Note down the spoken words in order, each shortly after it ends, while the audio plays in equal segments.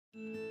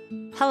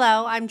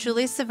Hello, I'm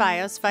Julie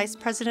Cevallos, Vice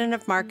President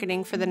of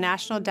Marketing for the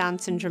National Down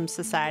Syndrome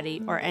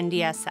Society, or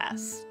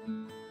NDSS.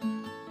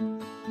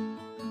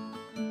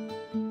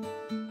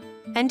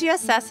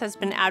 NDSS has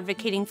been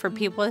advocating for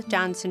people with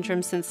Down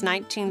syndrome since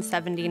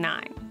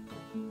 1979.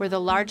 We're the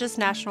largest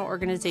national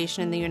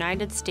organization in the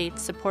United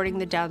States supporting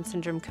the Down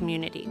syndrome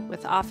community,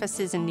 with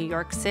offices in New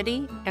York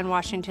City and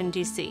Washington,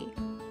 D.C.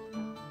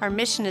 Our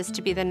mission is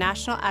to be the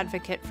national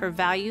advocate for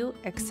value,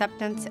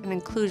 acceptance, and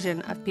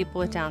inclusion of people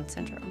with Down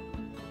syndrome.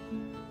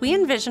 We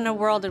envision a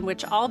world in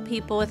which all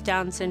people with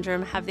Down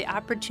syndrome have the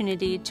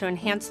opportunity to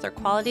enhance their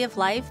quality of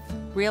life,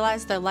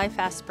 realize their life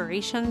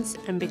aspirations,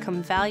 and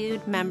become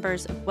valued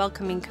members of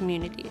welcoming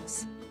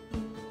communities.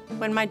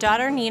 When my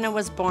daughter Nina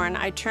was born,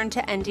 I turned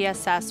to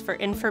NDSS for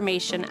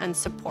information and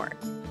support.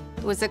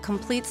 It was a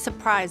complete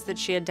surprise that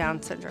she had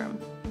Down syndrome.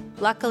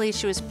 Luckily,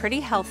 she was pretty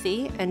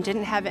healthy and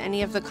didn't have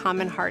any of the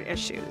common heart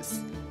issues.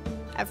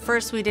 At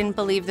first, we didn't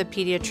believe the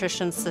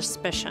pediatrician's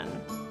suspicion.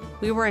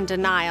 We were in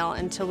denial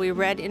until we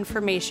read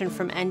information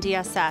from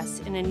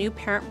NDSS in a new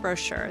parent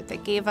brochure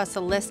that gave us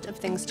a list of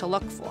things to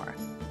look for.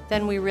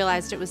 Then we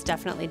realized it was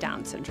definitely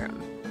Down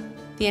syndrome.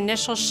 The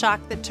initial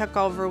shock that took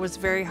over was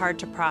very hard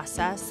to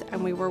process,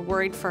 and we were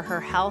worried for her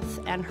health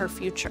and her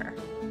future.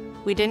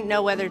 We didn't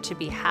know whether to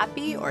be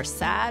happy or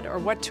sad or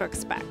what to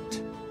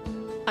expect.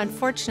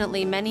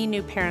 Unfortunately, many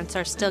new parents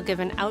are still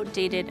given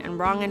outdated and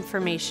wrong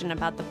information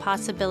about the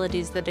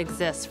possibilities that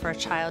exist for a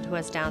child who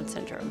has Down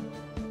syndrome.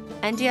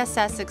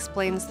 NDSS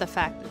explains the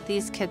fact that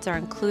these kids are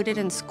included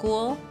in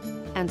school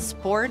and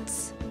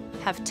sports,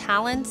 have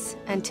talents,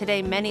 and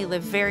today many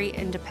live very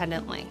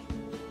independently.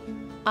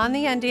 On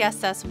the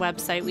NDSS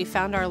website, we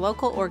found our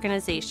local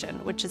organization,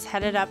 which is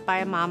headed up by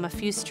a mom a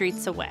few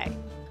streets away,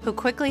 who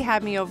quickly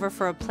had me over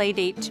for a play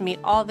date to meet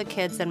all the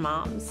kids and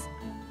moms.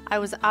 I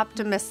was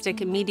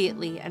optimistic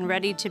immediately and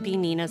ready to be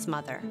Nina's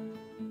mother.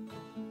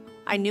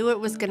 I knew it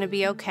was going to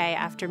be okay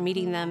after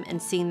meeting them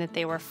and seeing that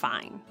they were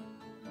fine.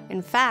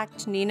 In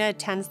fact, Nina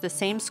attends the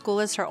same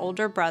school as her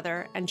older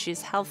brother, and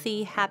she's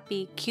healthy,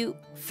 happy, cute,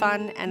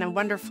 fun, and a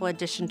wonderful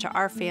addition to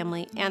our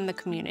family and the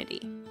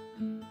community.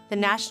 The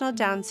National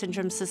Down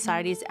Syndrome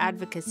Society's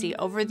advocacy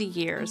over the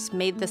years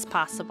made this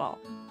possible,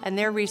 and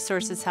their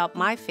resources helped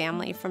my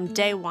family from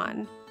day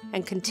one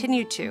and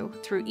continue to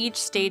through each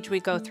stage we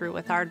go through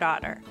with our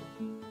daughter.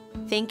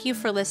 Thank you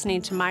for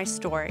listening to my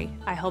story.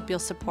 I hope you'll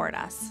support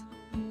us.